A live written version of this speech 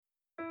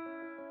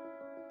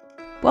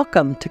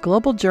Welcome to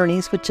Global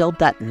Journeys with Jill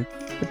Dutton,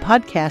 the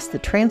podcast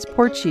that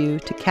transports you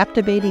to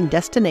captivating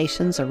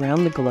destinations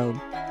around the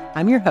globe.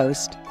 I'm your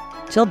host,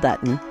 Jill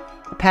Dutton,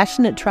 a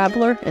passionate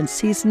traveler and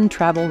seasoned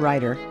travel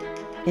writer.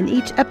 In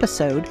each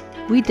episode,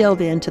 we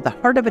delve into the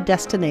heart of a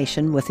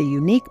destination with a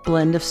unique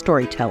blend of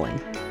storytelling.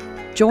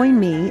 Join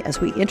me as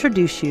we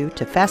introduce you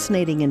to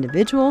fascinating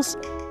individuals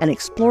and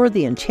explore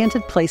the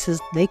enchanted places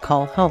they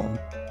call home.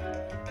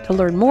 To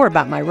learn more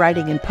about my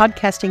writing and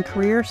podcasting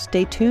career,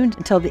 stay tuned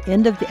until the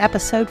end of the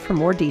episode for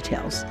more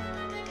details.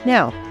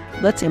 Now,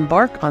 let's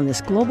embark on this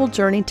global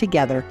journey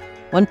together,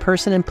 one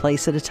person and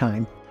place at a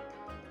time.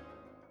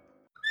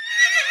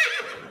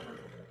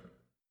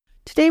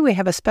 Today we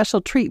have a special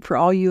treat for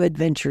all you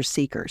adventure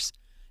seekers.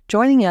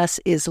 Joining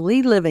us is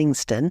Lee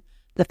Livingston,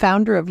 the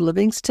founder of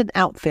Livingston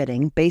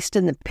Outfitting, based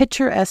in the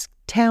picturesque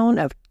town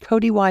of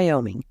Cody,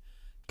 Wyoming.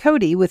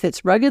 Cody, with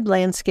its rugged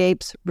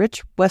landscapes,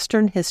 rich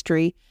Western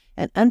history,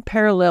 and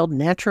unparalleled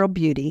natural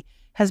beauty,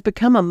 has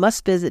become a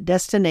must-visit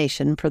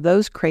destination for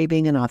those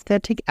craving an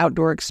authentic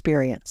outdoor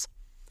experience.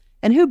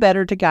 And who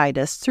better to guide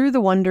us through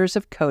the wonders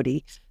of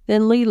Cody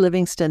than Lee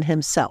Livingston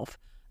himself,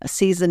 a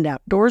seasoned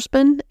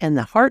outdoorsman and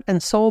the heart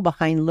and soul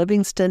behind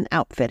Livingston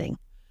Outfitting.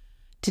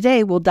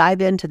 Today, we'll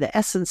dive into the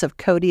essence of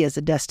Cody as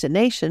a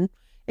destination,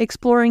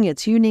 exploring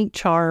its unique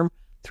charm,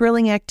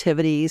 thrilling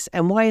activities,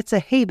 and why it's a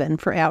haven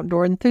for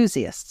outdoor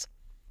enthusiasts.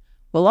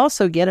 We'll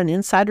also get an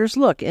insider's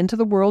look into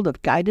the world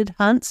of guided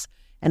hunts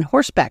and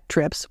horseback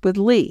trips with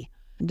Lee,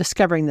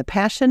 discovering the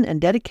passion and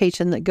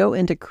dedication that go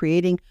into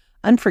creating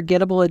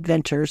unforgettable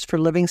adventures for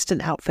Livingston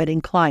Outfitting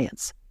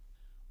clients.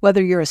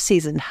 Whether you're a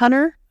seasoned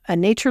hunter, a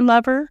nature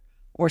lover,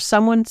 or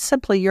someone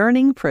simply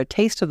yearning for a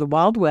taste of the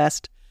Wild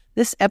West,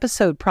 this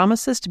episode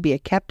promises to be a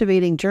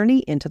captivating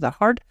journey into the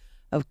heart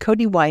of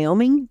Cody,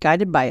 Wyoming,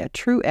 guided by a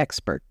true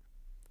expert.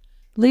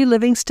 Lee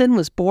Livingston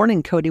was born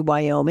in Cody,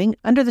 Wyoming,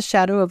 under the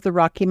shadow of the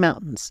Rocky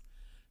Mountains.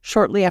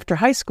 Shortly after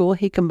high school,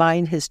 he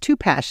combined his two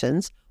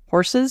passions,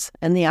 horses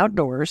and the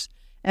outdoors,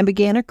 and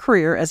began a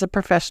career as a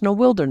professional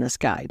wilderness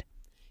guide.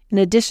 In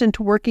addition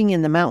to working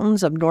in the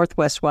mountains of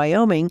northwest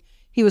Wyoming,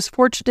 he was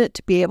fortunate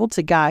to be able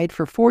to guide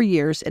for 4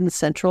 years in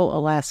central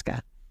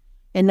Alaska.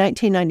 In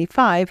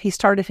 1995, he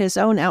started his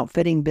own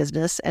outfitting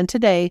business, and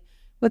today,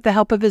 with the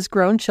help of his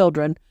grown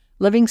children,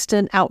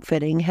 Livingston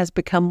Outfitting has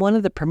become one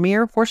of the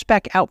premier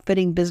horseback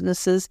outfitting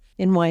businesses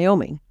in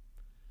Wyoming.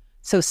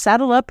 So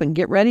saddle up and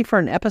get ready for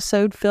an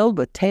episode filled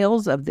with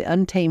tales of the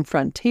untamed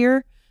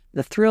frontier,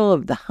 the thrill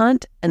of the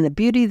hunt, and the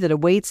beauty that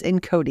awaits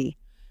in Cody.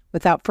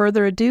 Without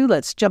further ado,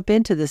 let's jump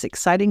into this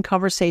exciting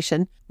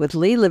conversation with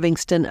Lee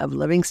Livingston of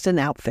Livingston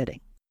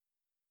Outfitting.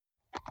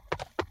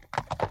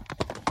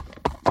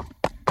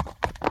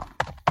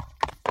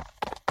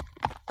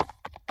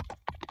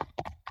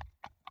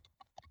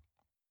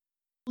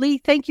 Lee,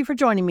 thank you for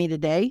joining me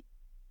today.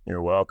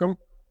 You're welcome.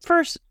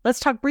 First, let's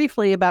talk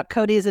briefly about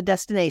Cody as a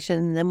destination,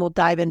 and then we'll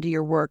dive into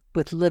your work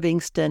with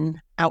Livingston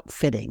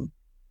Outfitting.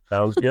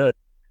 Sounds good.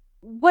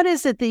 What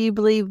is it that you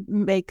believe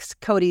makes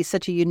Cody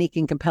such a unique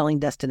and compelling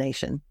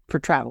destination for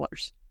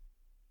travelers?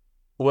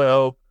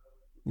 Well,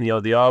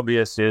 the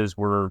obvious is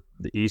we're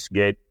the east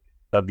gate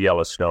of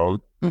Yellowstone,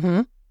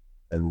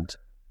 and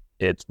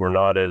we're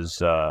not as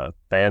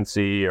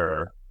fancy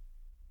or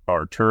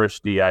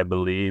touristy, I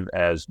believe,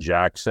 as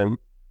Jackson.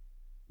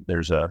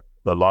 There's a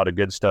lot of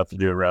good stuff to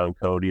do around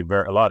Cody.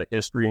 A lot of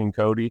history in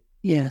Cody.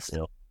 Yes.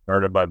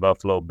 Started by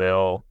Buffalo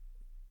Bill.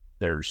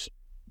 There's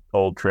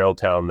Old Trail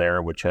Town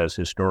there, which has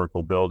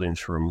historical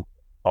buildings from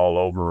all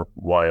over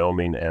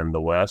Wyoming and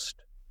the West.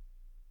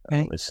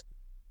 Right. This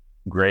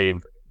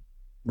grave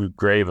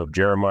of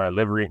Jeremiah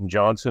Livery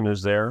Johnson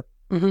is there.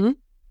 Mm-hmm.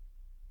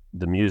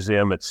 The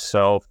museum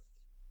itself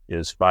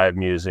is 5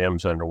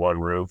 museums under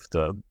one roof.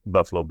 The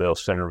Buffalo Bill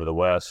Center of the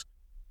West,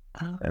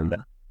 and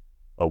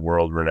a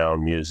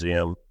world-renowned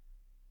museum.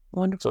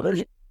 Wonderful.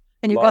 So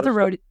and you've got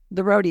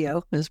the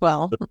rodeo as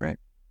well, right?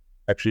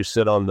 Actually,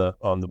 sit on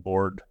the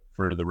board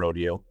for the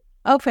rodeo.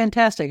 Oh,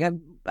 fantastic!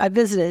 I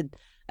visited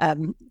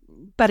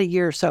about a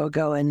year or so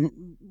ago, and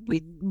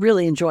we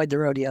really enjoyed the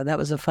rodeo. That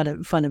was a fun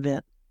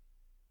event.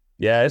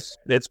 Yeah,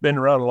 it's been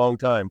around a long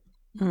time.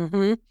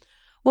 Mm-hmm.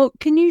 Well,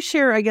 can you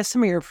share, I guess,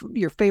 some of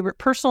your favorite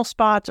personal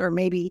spots, or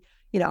maybe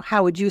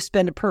how would you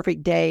spend a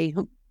perfect day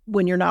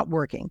when you're not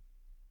working?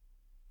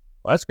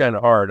 Well, that's kind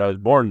of hard. I was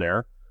born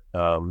there,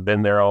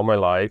 been there all my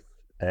life,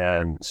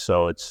 and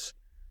so it's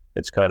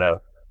kind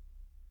of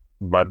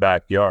my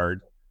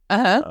backyard.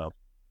 I'm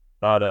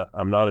not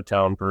a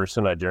town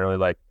person. I generally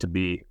like to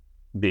be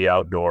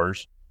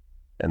outdoors,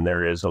 and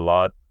there is a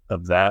lot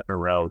of that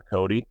around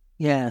Cody.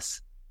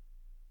 Yes.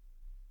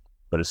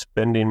 But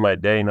spending my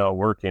day not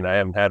working, I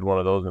haven't had one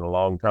of those in a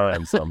long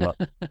time, so I'm not.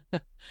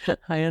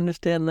 I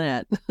understand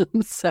that.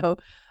 So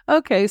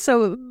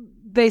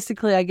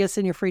basically, I guess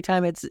in your free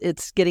time,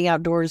 it's getting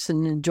outdoors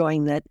and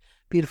enjoying that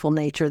beautiful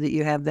nature that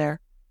you have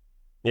there.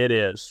 It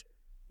is.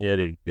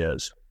 It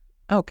is.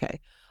 Okay.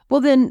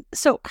 Well then,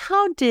 so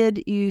how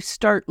did you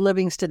start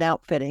Livingston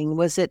Outfitting?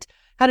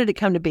 How did it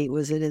come to be?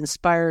 Was it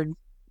inspired,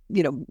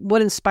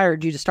 what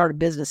inspired you to start a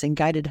business in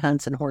guided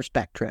hunts and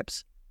horseback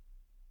trips?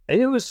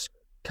 It was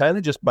kind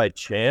of just by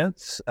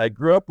chance. I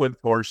grew up with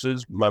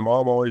horses. My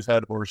mom always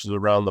had horses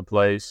around the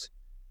place.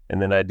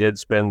 And then I did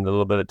spend a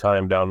little bit of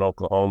time down in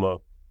Oklahoma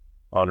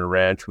on a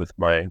ranch with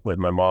my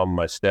mom and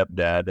my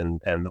stepdad.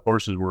 And the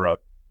horses were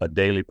a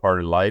daily part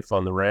of life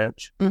on the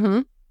ranch.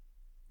 Mm-hmm.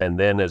 And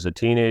then as a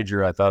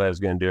teenager, I thought I was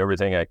going to do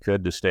everything I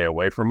could to stay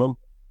away from them.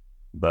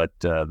 But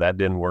that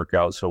didn't work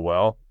out so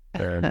well.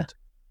 And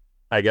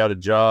I got a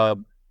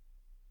job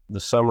the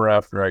summer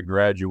after I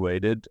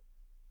graduated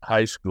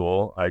high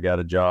school. I got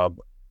a job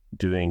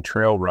doing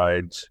trail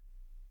rides,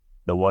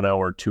 the 1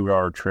 hour, 2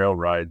 hour trail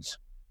rides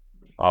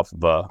off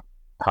of a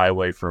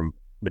highway from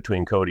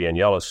between Cody and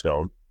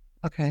Yellowstone.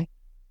 Okay.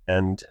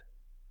 And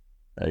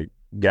a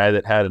guy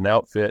that had an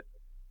outfit,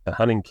 a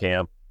hunting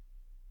camp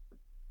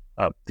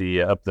up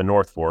the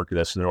North Fork,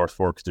 that's the North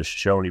Fork, the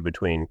Shoshone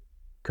between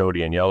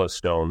Cody and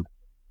Yellowstone,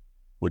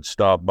 would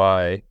stop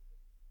by.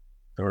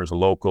 There was a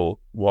local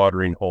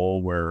watering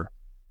hole where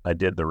I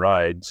did the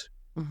rides,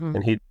 Mm-hmm.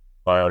 and he'd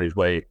by on his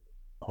way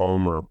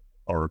home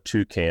or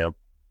to camp,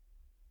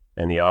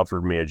 and he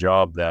offered me a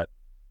job that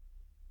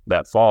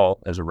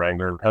fall as a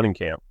wrangler at hunting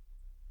camp.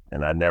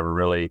 And I'd never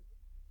really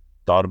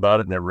thought about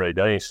it, never really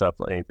done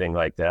anything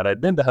like that. I'd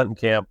been to hunting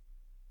camp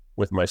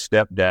with my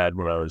stepdad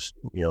when I was,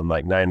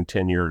 like 9,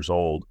 10 years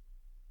old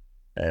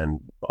and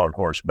on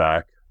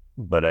horseback,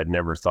 but I'd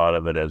never thought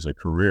of it as a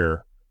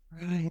career.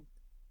 Right.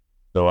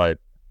 So that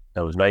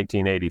was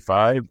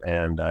 1985,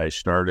 and I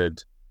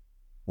started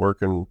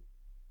working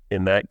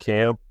in that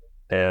camp,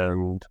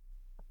 and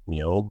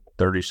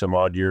 30 some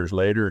odd years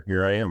later,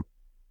 here I am.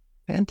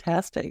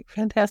 Fantastic.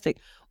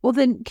 Well,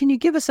 then, can you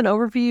give us an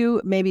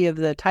overview maybe of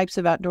the types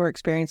of outdoor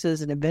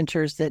experiences and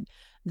adventures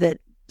that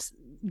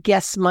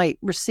guests might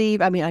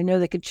receive? I mean, I know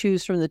they could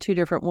choose from the two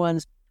different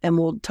ones, and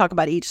we'll talk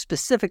about each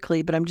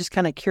specifically, but I'm just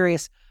kind of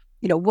curious,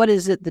 what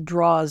is it that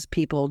draws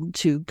people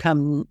to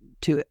come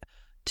to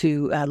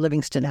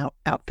Livingston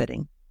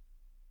Outfitting?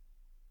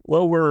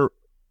 Well,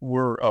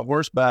 we're a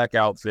horseback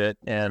outfit,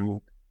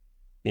 and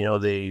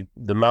the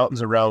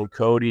mountains around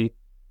Cody,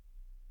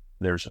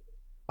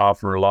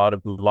 offer a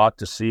lot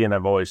to see, and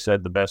I've always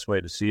said the best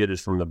way to see it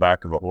is from the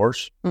back of a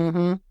horse.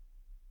 Mm-hmm.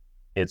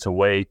 It's a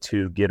way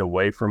to get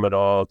away from it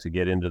all, to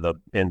get into the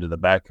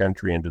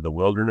backcountry, into the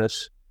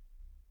wilderness,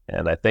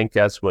 and I think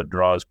that's what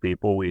draws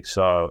people. We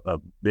saw a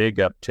big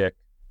uptick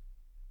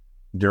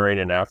during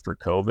and after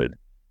COVID.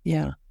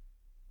 Yeah.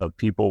 Of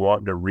people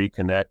wanting to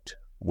reconnect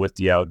with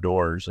the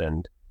outdoors,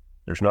 and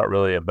there's not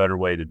really a better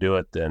way to do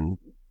it than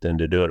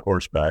to do it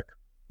horseback.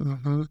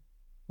 Mm-hmm.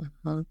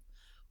 Mm-hmm.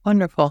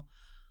 Wonderful.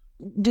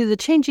 Do the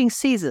changing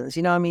seasons,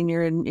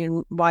 you're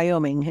in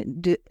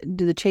Wyoming, do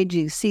the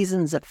changing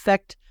seasons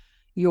affect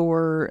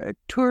your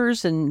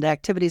tours and the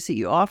activities that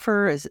you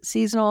offer? Is it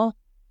seasonal?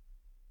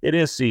 It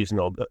is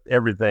seasonal.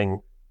 Everything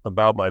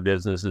about my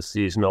business is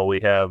seasonal. We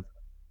have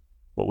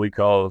what we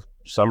call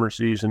summer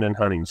season and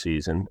hunting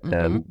season. Mm-hmm.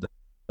 And the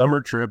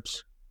summer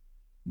trips,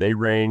 they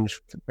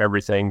range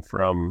everything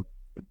from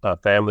a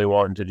family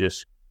wanting to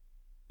just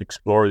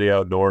explore the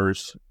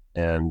outdoors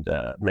and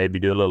maybe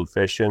do a little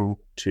fishing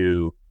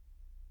to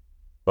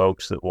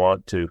folks that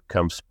want to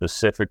come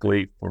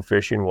specifically for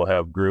fishing. We'll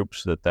have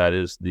groups that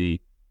is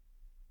the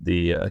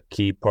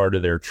key part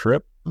of their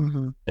trip.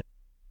 Mm-hmm.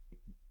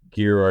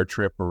 Gear our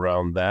trip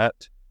around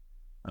that.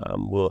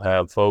 We'll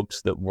have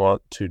folks that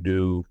want to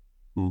do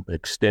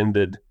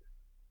extended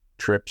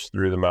trips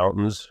through the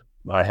mountains.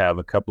 I have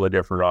a couple of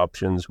different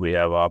options. We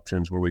have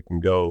options where we can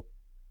go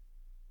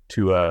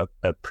to a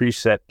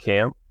preset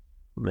camp.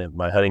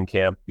 My hunting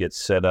camp gets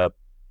set up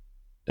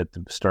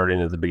starting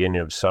at the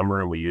beginning of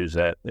summer, and we use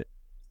that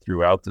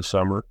throughout the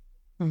summer.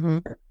 Mm-hmm.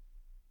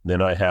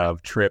 Then I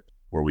have trips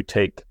where we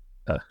take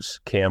a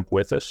camp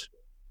with us,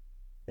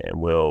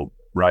 and we'll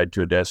ride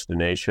to a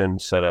destination,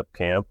 set up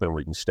camp, and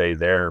we can stay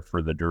there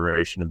for the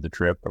duration of the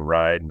trip and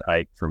ride and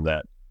hike from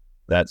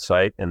that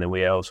site. And then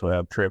we also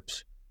have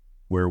trips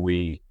where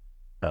we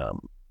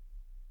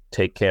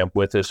take camp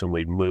with us, and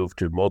we move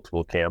to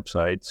multiple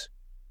campsites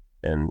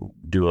and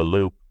do a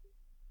loop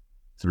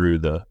through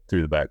the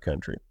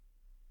backcountry.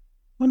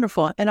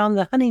 Wonderful. And on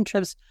the hunting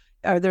trips,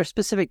 are there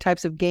specific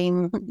types of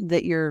game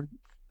that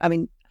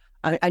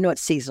I know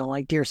it's seasonal,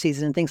 like deer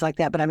season and things like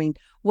that, but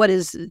what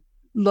is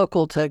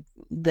local to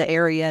the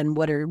area, and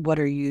what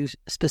are you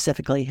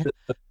specifically?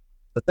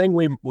 The thing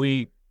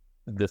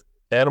the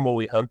animal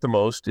we hunt the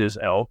most is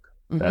elk.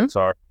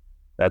 Mm-hmm.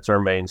 That's our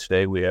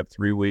mainstay. We have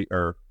 3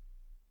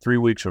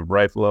 weeks of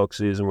rifle elk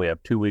season. We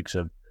have 2 weeks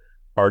of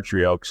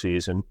archery elk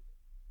season.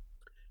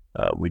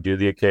 We do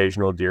the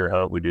occasional deer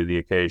hunt. We do the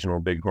occasional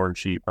bighorn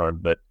sheep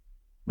hunt, but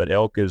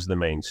elk is the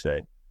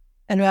mainstay.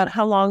 And about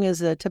how long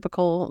is a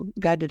typical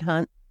guided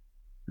hunt?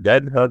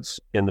 Guided hunts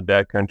in the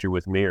backcountry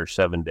with me are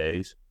 7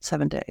 days.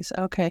 7 days.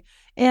 Okay.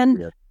 And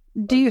yeah.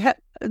 Do you have,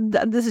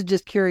 this is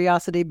just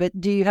curiosity, but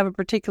do you have a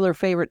particular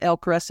favorite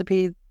elk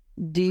recipe?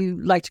 Do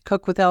you like to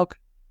cook with elk?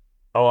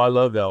 Oh, I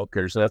love elk.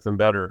 There's nothing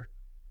better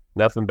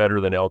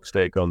than elk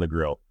steak on the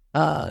grill.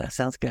 Oh, that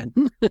sounds good.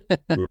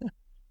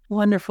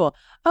 Wonderful.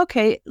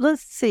 Okay,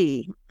 let's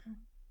see.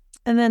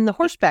 And then the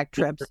horseback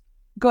trips.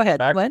 Go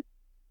ahead. What?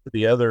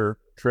 The other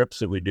trips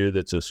that we do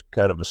that's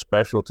kind of a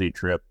specialty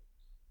trip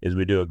is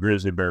we do a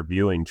grizzly bear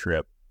viewing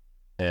trip,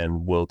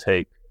 and we'll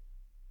take,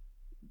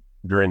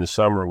 during the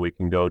summer, we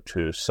can go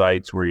to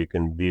sites where you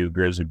can view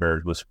grizzly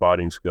bears with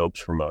spotting scopes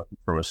from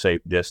a safe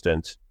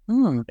distance.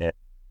 And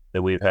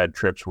that we've had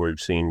trips where we've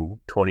seen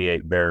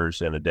 28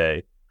 bears in a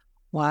day.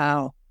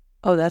 Wow.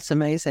 Oh, that's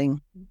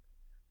amazing.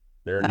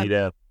 They're a neat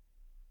animal.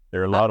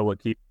 They're a lot of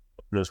what keeps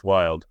us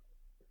wild.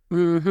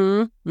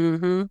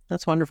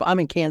 That's wonderful. I'm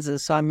in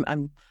Kansas, so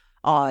I'm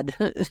awed,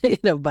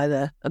 by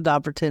the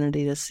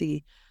opportunity to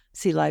see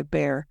live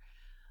bear.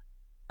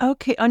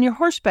 Okay, on your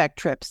horseback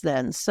trips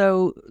then.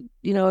 So,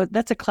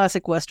 that's a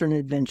classic Western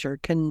adventure.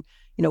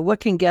 What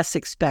can guests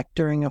expect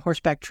during a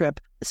horseback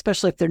trip,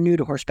 especially if they're new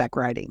to horseback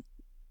riding?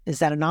 Is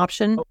that an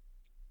option?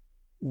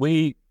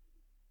 We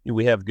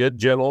have good,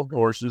 gentle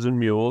horses and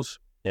mules,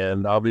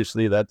 and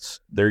obviously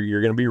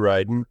you're going to be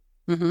riding.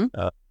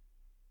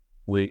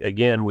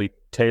 We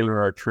tailor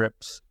our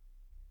trips.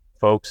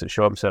 Folks that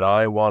show up and said,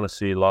 I want to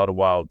see a lot of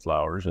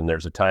wildflowers, and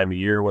there's a time of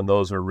year when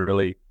those are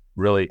really,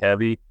 really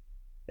heavy,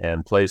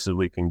 and places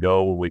we can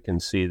go where we can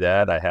see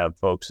that. I have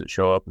folks that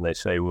show up and they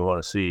say, we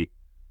want to see,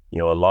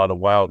 a lot of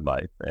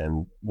wildlife,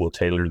 and we'll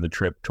tailor the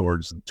trip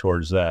towards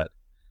that.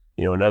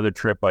 Another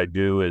trip I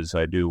do is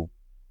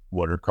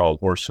what are called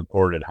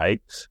horse-supported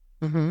hikes,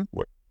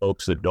 where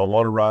folks that don't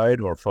want to ride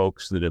or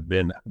folks that have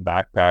been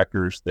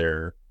backpackers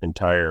their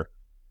entire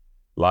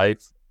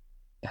life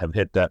have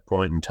hit that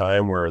point in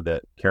time where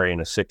that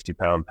carrying a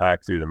 60-pound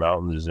pack through the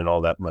mountains isn't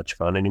all that much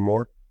fun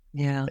anymore.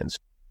 Yeah. And so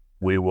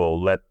we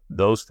will let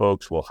those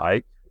folks will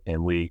hike,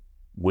 and we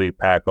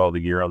pack all the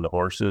gear on the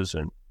horses,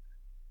 and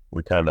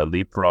we kind of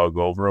leapfrog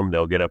over them.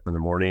 They'll get up in the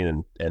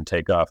morning and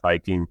take off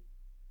hiking,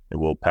 and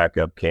we'll pack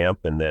up camp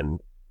and then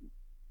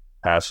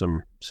pass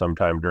them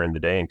sometime during the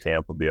day, and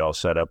camp will be all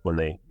set up when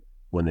they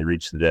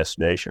reach the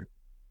destination.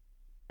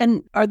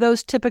 And are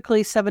those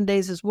typically 7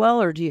 days as well,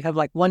 or do you have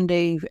like 1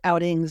 day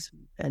outings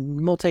and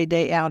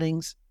multi-day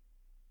outings?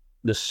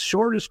 The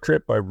shortest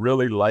trip I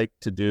really like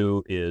to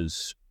do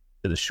is,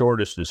 the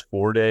shortest is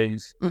 4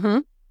 days.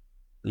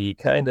 You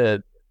kind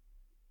of,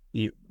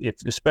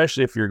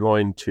 especially if you're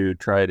going to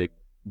try to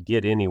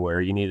get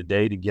anywhere, you need a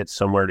day to get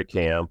somewhere to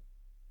camp,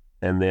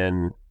 and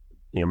then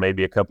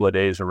maybe a couple of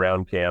days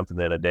around camp, and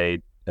then a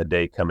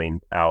day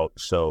coming out.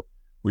 So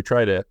we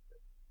try to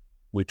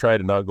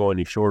not go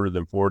any shorter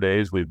than 4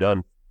 days. We've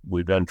done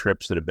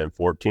trips that have been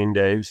 14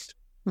 days.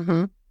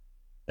 And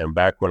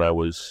back when I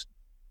was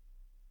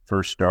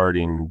first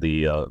starting,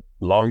 the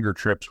longer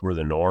trips were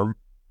the norm.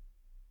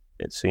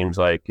 It seems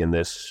like in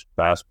this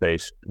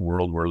fast-paced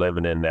world we're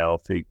living in now,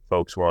 if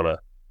folks want to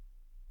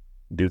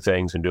do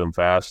things and do them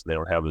fast, they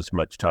don't have as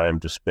much time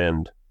to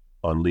spend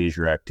on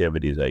leisure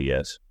activities, I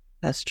guess.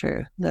 That's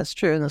true.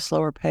 In the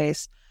slower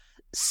pace.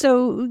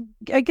 So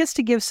I guess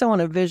to give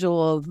someone a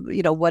visual of,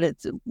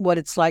 what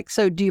it's like.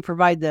 So do you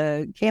provide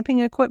the camping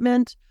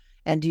equipment,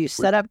 and do you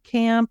set up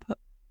camp?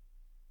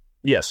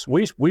 Yes,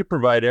 we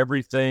provide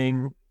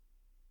everything,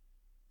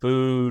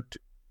 food,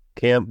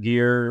 camp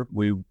gear.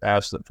 We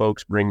ask that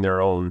folks bring their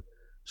own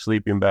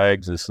sleeping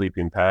bags and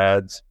sleeping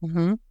pads.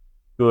 Do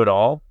it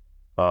all.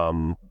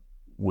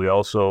 We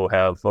also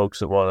have folks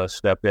that want to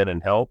step in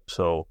and help,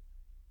 so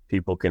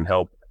people can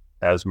help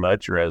as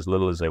much or as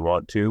little as they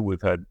want to.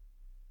 We've had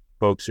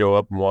folks show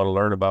up and want to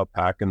learn about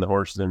packing the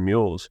horses and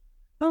mules.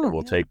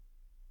 We'll take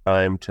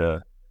time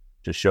to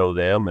show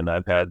them, and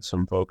I've had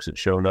some folks that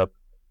shown up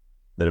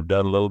that have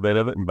done a little bit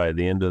of it, and by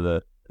the end of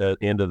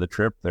the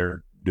trip,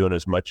 they're doing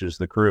as much as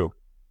the crew.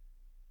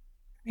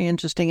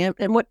 Interesting.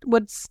 And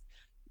what's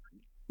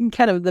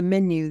kind of the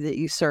menu that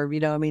you serve?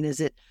 Is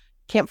it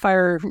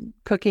campfire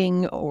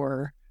cooking,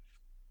 or?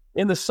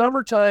 In the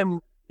summertime,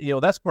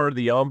 that's part of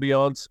the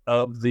ambiance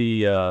of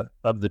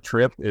the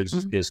trip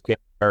is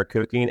campfire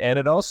cooking, and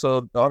it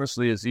also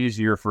honestly is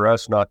easier for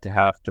us not to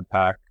have to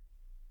pack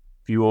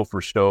fuel for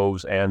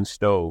stoves and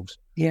stoves.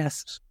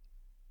 Yes.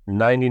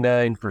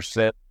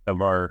 99%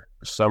 of our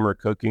summer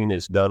cooking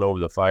is done over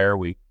the fire.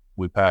 We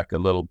pack a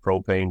little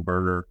propane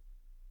burner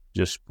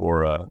just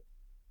for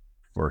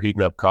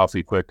heating up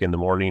coffee quick in the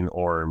morning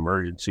or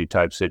emergency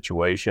type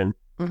situation.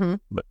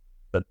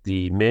 But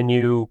the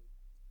menu,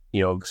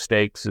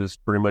 steaks is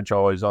pretty much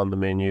always on the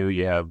menu.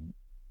 You have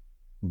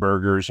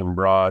burgers and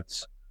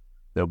brats.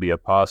 There'll be a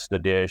pasta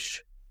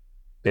dish.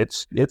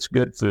 It's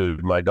good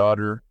food. My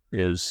daughter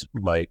is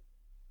my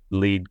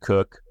lead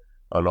cook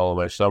on all of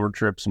my summer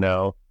trips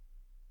now,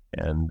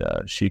 and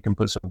she can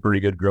put some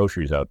pretty good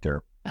groceries out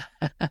there.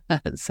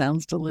 It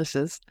sounds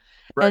delicious.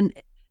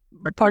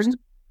 Breakfast,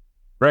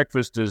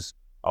 breakfast is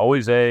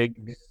always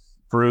eggs,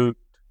 fruit.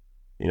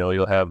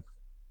 You'll have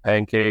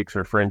pancakes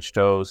or French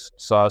toast,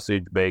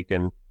 sausage,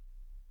 bacon.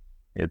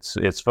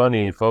 It's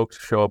funny. Folks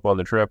show up on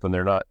the trip and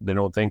they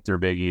don't think they're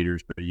big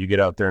eaters, but you get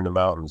out there in the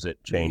mountains,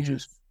 it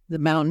changes. Yes. The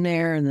mountain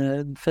air and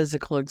the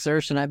physical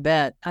exertion. I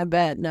bet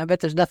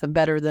there's nothing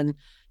better than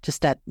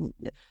just that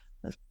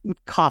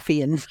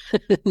coffee and,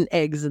 and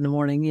eggs in the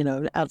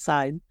morning,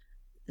 outside.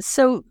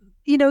 So,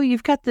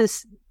 you've got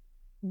this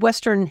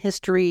Western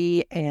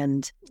history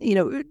and,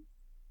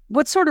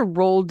 what sort of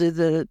role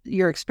do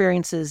your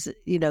experiences,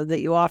 that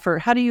you offer,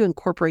 how do you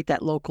incorporate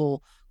that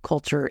local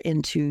culture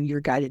into your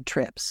guided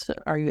trips?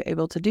 Are you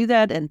able to do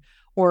that?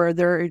 Or are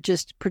there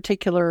just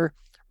particular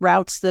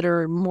routes that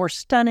are more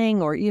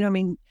stunning or,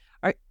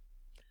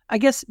 I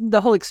guess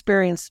the whole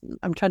experience,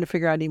 I'm trying to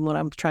figure out even what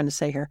I'm trying to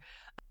say here.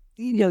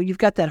 You've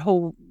got that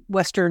whole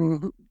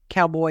Western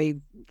cowboy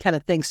kind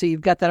of thing. So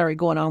you've got that already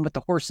going on with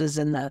the horses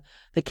and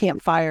the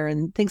campfire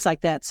and things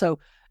like that. So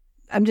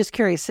I'm just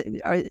curious,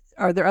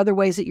 are there other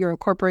ways that you're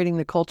incorporating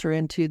the culture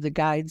into the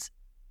guides?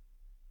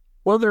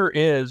 Well, there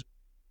is,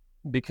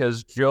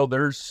 because, Joe,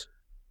 there's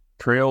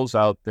trails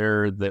out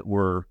there that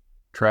were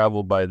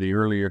traveled by the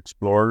early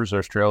explorers.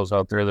 There's trails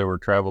out there that were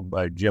traveled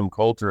by Jim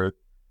Coulter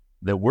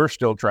that we're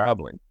still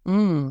traveling.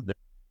 There's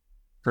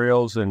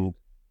trails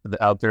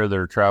out there that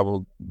are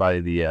traveled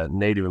by the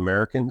Native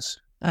Americans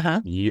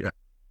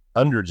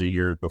hundreds of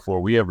years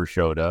before we ever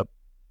showed up.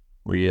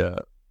 We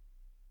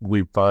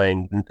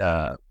find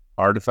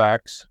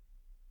artifacts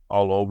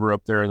all over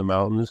up there in the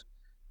mountains,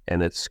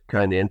 and it's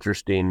kind of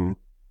interesting.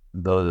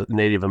 The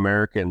Native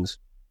Americans,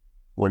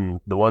 when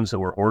the ones that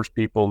were horse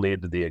people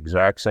needed the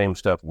exact same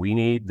stuff we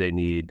need, they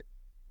need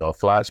a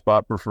flat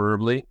spot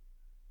preferably,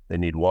 they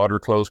need water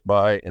close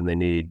by, and they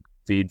need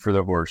feed for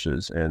the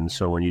horses. And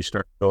so when you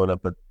start going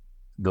up at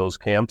those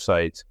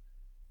campsites,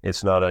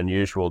 it's not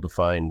unusual to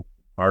find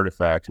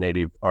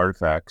native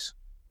artifacts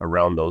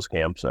around those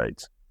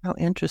campsites. Oh,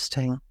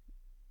 interesting.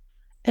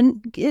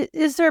 And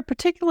is there a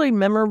particularly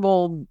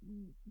memorable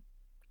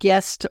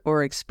guest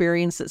or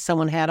experience that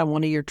someone had on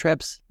one of your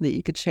trips that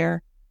you could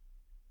share?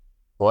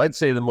 Well, I'd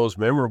say the most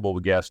memorable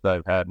guest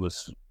I've had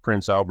was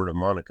Prince Albert of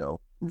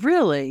Monaco.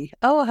 Really?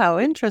 Oh, how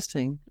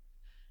interesting.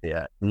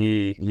 Yeah,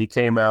 he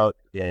came out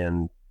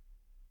in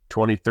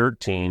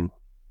 2013.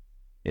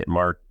 It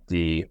marked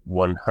the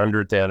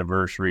 100th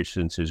anniversary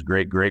since his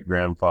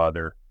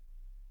great-great-grandfather,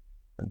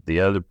 the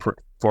other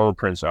former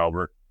Prince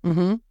Albert,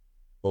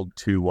 traveled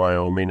to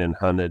Wyoming and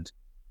hunted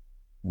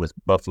with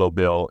Buffalo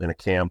Bill in a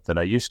camp that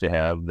I used to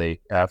have.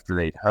 After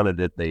they hunted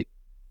it, they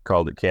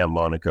called it Camp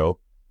Monaco.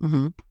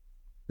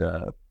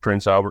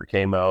 Prince Albert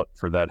came out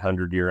for that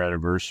 100-year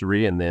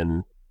anniversary, and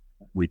then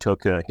we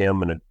took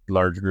him and a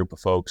large group of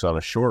folks on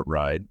a short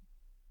ride,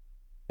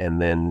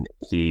 and then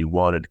he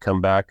wanted to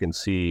come back and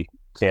see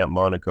Camp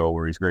Monaco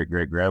where his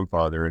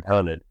great-great-grandfather had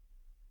hunted.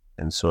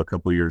 And so a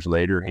couple of years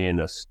later, he and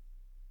us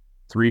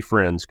 3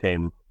 friends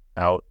came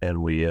out,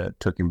 and we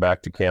took him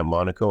back to Camp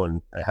Monaco,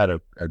 and I had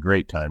a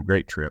great time,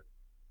 great trip.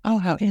 Oh,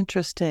 how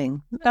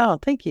interesting. Oh,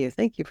 thank you.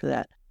 Thank you for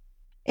that.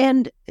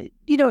 And,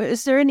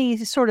 is there any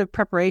sort of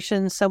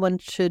preparation someone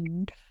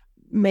should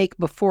make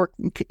before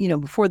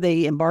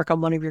they embark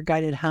on one of your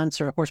guided hunts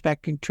or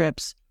horsebacking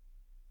trips?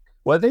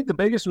 Well, I think the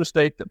biggest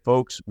mistake that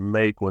folks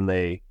make when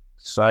they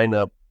sign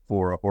up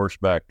for a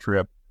horseback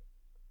trip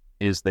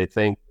is they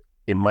think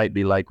it might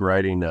be like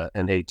riding an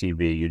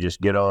ATV. You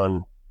just get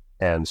on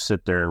and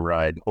sit there and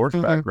ride.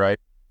 Horseback ride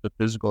is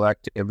a physical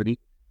activity,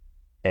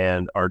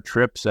 and our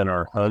trips and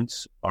our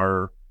hunts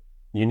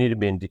you need to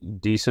be in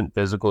decent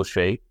physical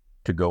shape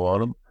to go on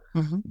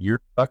them.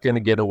 You're not going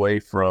to get away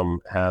from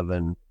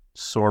having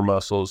sore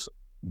muscles,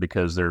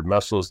 because they're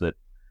muscles that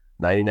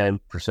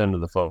 99% of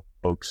the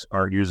folks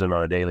aren't using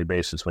on a daily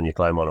basis when you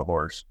climb on a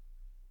horse.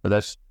 But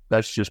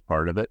that's just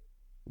part of it.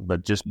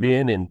 But just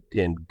being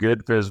in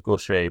good physical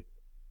shape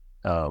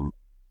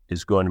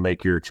is going to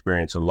make your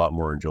experience a lot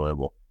more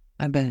enjoyable.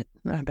 I bet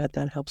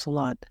that helps a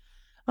lot.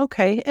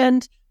 Okay,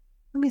 and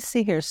let me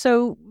see here.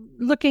 So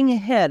looking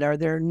ahead, are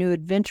there new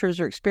adventures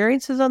or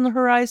experiences on the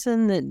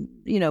horizon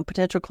that,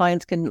 potential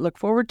clients can look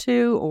forward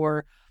to,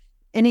 or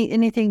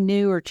anything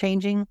new or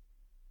changing?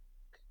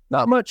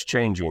 Not much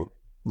changing.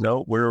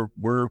 No,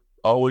 we're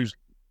always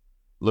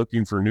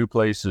looking for new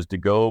places to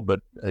go. But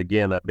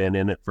again, I've been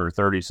in it for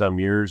 30 some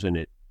years,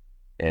 and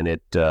I'm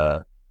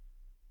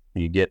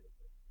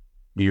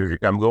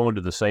going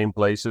to the same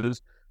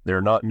places. They're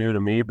not new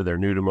to me, but they're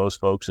new to most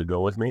folks that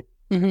go with me.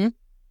 And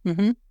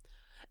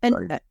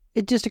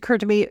it just occurred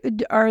to me,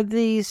 are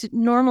these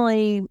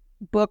normally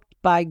booked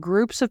by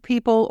groups of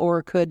people,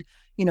 or could,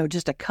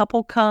 just a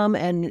couple come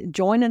and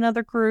join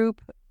another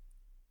group?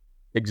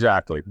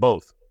 Exactly.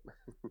 Both.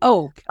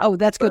 Oh,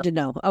 that's good to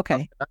know.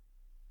 Okay.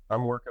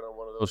 I'm working on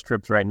one of those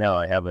trips right now.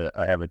 I have a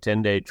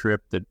 10-day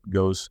trip that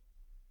goes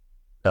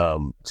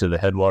to the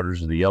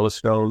headwaters of the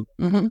Yellowstone.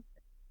 And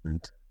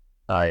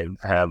I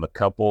have a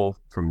couple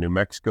from New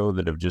Mexico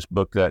that have just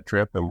booked that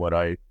trip. And what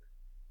I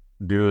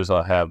do is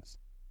I'll have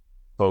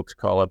folks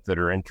call up that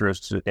are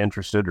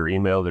interested or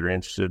email that are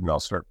interested, and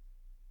I'll start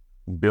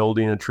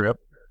building a trip.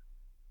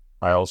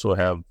 I also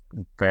have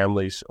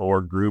families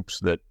or groups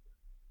that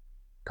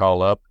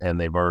call up and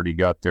they've already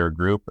got their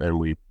group, and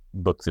we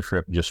book the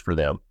trip just for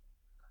them.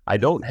 I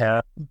don't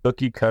have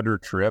cookie cutter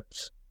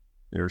trips.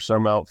 There are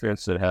some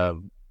outfits that have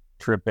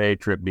trip A,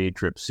 trip B,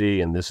 trip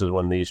C, and this is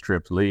when these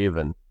trips leave.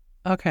 And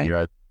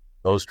okay,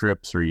 those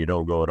trips or you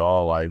don't go at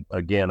all. I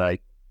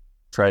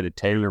try to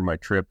tailor my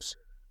trips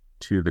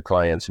to the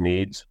client's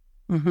needs.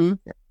 Mm-hmm.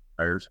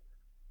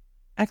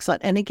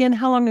 Excellent. And again,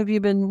 how long have you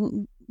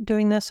been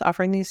doing this,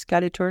 offering these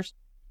guided tours?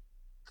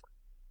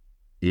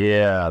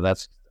 Yeah,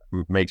 that's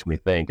makes me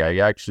think. I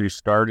actually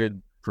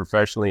started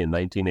professionally in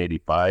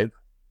 1985,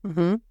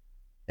 mm-hmm.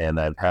 and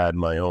I've had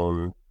my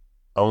own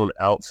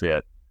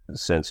outfit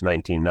since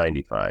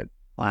 1995.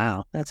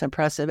 Wow, that's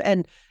impressive.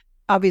 And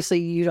obviously,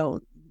 you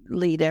don't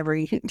lead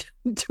every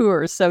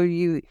tour, so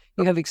you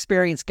have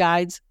experienced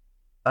guides.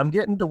 I'm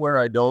getting to where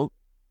I don't.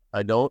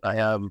 I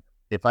have.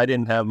 If I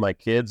didn't have my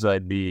kids,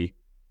 I'd be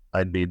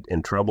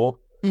in trouble.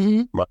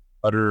 Mm-hmm. My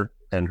daughter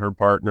and her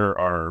partner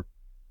are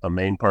a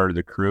main part of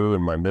the crew,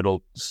 and my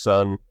middle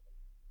son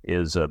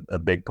is a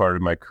big part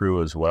of my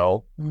crew as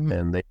well. Mm-hmm.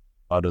 And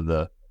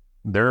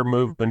they're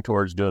moving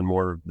towards doing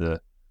more of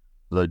the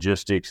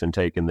logistics and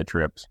taking the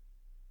trips.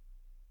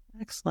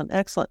 Excellent.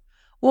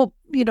 Well,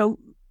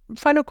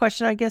 final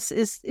question, I guess,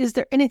 is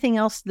there anything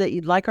else that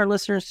you'd like our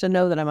listeners to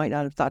know that I might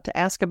not have thought to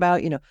ask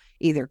about,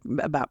 either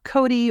about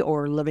Cody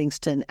or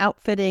Livingston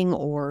Outfitting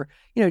or,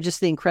 just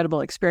the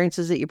incredible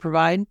experiences that you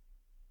provide?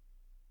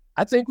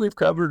 I think we've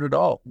covered it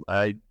all.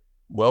 I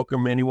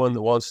welcome anyone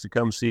that wants to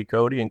come see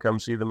Cody and come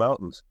see the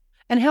mountains.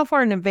 And how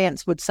far in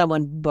advance would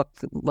someone book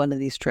one of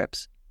these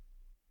trips?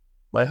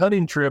 My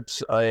hunting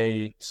trips,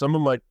 some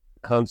of my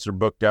hunts are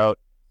booked out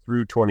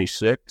through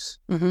 26.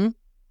 Mm-hmm.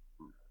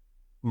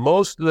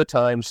 Most of the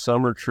time,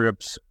 summer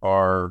trips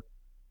are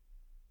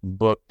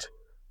booked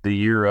the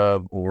year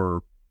of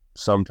or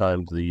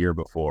sometimes the year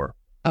before.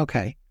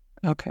 Okay.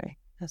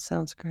 That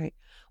sounds great.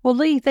 Well,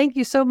 Lee, thank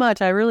you so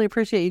much. I really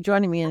appreciate you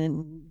joining me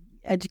and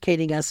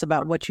educating us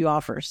about what you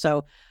offer.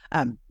 So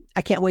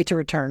I can't wait to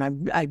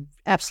return. I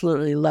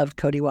absolutely loved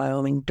Cody,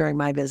 Wyoming during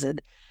my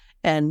visit.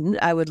 And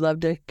I would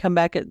love to come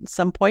back at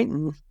some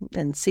point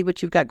and see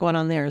what you've got going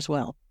on there as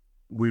well.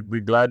 We'd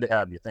be glad to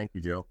have you. Thank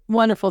you, Joe.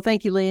 Wonderful.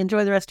 Thank you, Lee.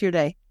 Enjoy the rest of your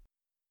day.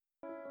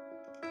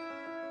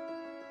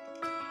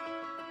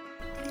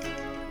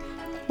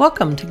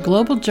 Welcome to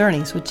Global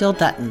Journeys with Jill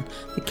Dutton,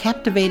 the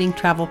captivating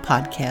travel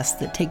podcast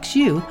that takes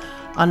you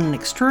on an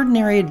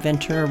extraordinary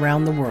adventure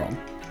around the world.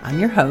 I'm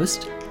your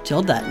host,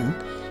 Jill Dutton,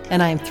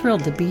 and I am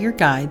thrilled to be your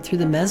guide through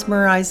the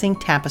mesmerizing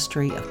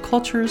tapestry of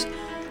cultures,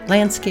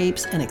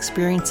 landscapes, and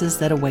experiences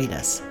that await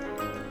us.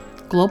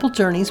 Global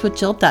Journeys with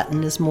Jill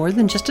Dutton is more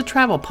than just a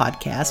travel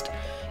podcast.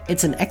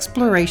 It's an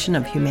exploration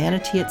of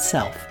humanity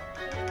itself.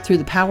 Through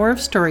the power of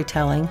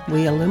storytelling,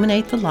 we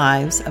illuminate the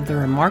lives of the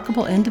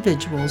remarkable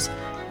individuals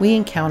we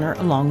encounter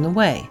along the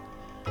way.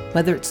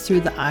 Whether it's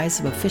through the eyes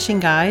of a fishing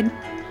guide,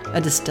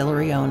 a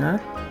distillery owner,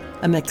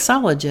 a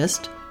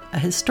mixologist, a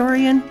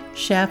historian,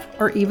 chef,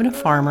 or even a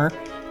farmer,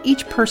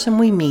 each person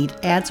we meet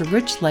adds a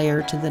rich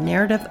layer to the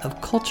narrative of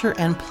culture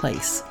and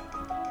place.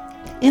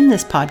 In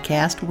this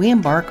podcast, we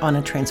embark on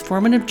a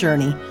transformative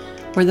journey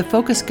where the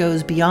focus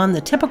goes beyond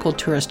the typical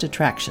tourist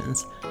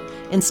attractions.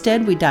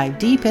 Instead, we dive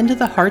deep into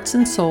the hearts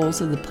and souls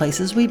of the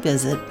places we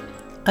visit,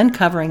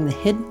 uncovering the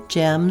hidden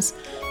gems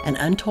and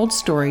untold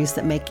stories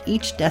that make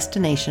each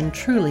destination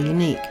truly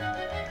unique.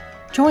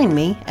 Join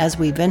me as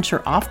we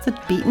venture off the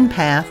beaten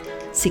path,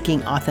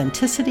 seeking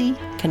authenticity,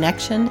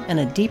 connection, and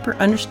a deeper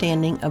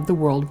understanding of the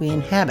world we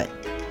inhabit.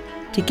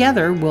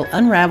 Together, we'll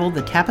unravel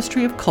the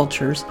tapestry of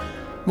cultures,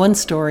 one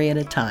story at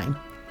a time.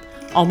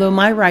 Although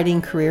my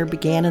writing career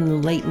began in the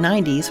late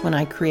 90s when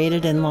I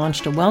created and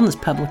launched a wellness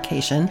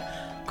publication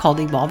called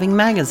Evolving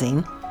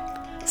Magazine,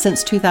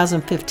 since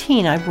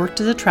 2015 I've worked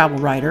as a travel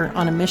writer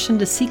on a mission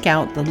to seek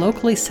out the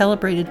locally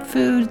celebrated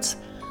foods,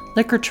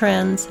 liquor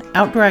trends,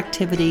 outdoor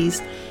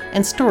activities,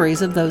 and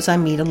stories of those I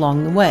meet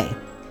along the way.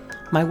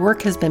 My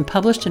work has been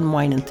published in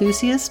Wine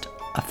Enthusiast,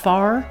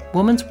 Afar,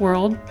 Woman's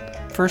World,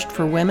 First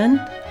for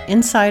Women,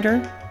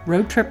 Insider,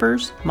 Road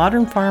Trippers,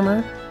 Modern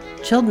Farmer,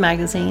 Chilled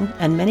Magazine,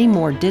 and many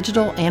more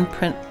digital and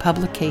print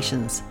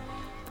publications.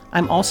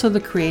 I'm also the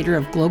creator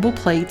of Global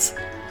Plates,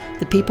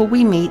 The People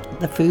We Meet,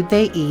 The Food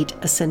They Eat,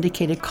 a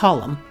syndicated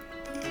column.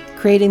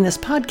 Creating this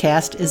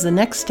podcast is the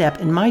next step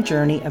in my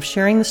journey of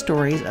sharing the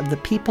stories of the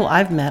people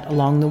I've met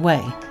along the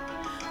way.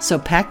 So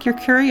pack your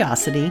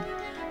curiosity,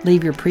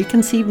 leave your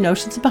preconceived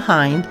notions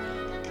behind,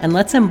 and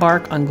let's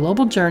embark on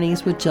Global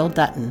Journeys with Jill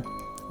Dutton,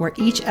 where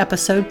each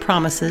episode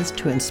promises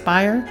to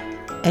inspire,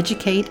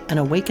 educate, and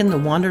awaken the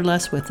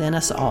wanderlust within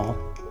us all.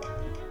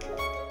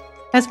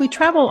 As we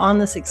travel on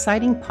this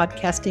exciting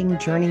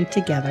podcasting journey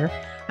together,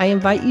 I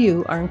invite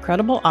you, our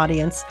incredible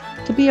audience,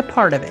 to be a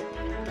part of it.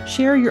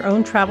 Share your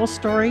own travel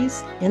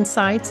stories,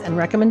 insights, and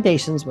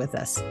recommendations with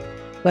us.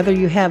 Whether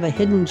you have a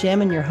hidden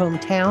gem in your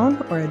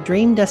hometown or a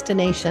dream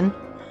destination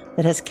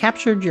that has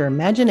captured your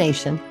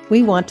imagination,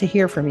 we want to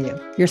hear from you.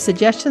 Your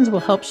suggestions will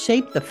help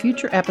shape the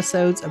future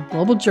episodes of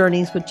Global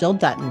Journeys with Jill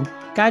Dutton,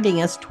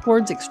 guiding us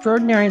towards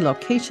extraordinary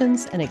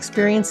locations and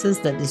experiences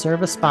that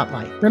deserve a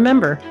spotlight.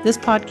 Remember, this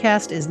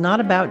podcast is not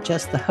about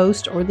just the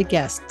host or the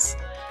guests.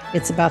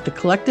 It's about the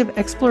collective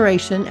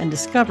exploration and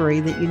discovery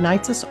that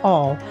unites us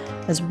all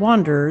as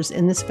wanderers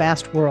in this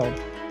vast world.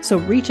 So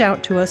reach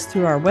out to us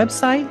through our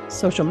website,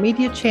 social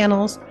media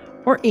channels,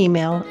 or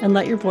email and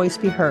let your voice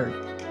be heard.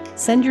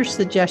 Send your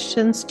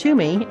suggestions to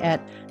me at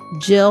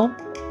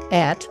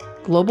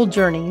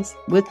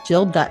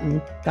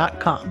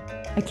jill@globaljourneyswithjilldutton.com.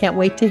 I can't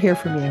wait to hear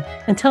from you.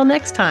 Until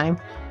next time,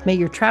 may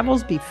your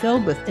travels be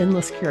filled with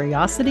endless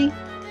curiosity,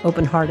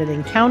 open-hearted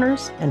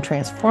encounters, and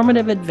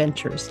transformative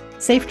adventures.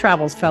 Safe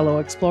travels, fellow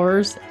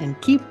explorers, and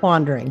keep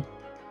wandering.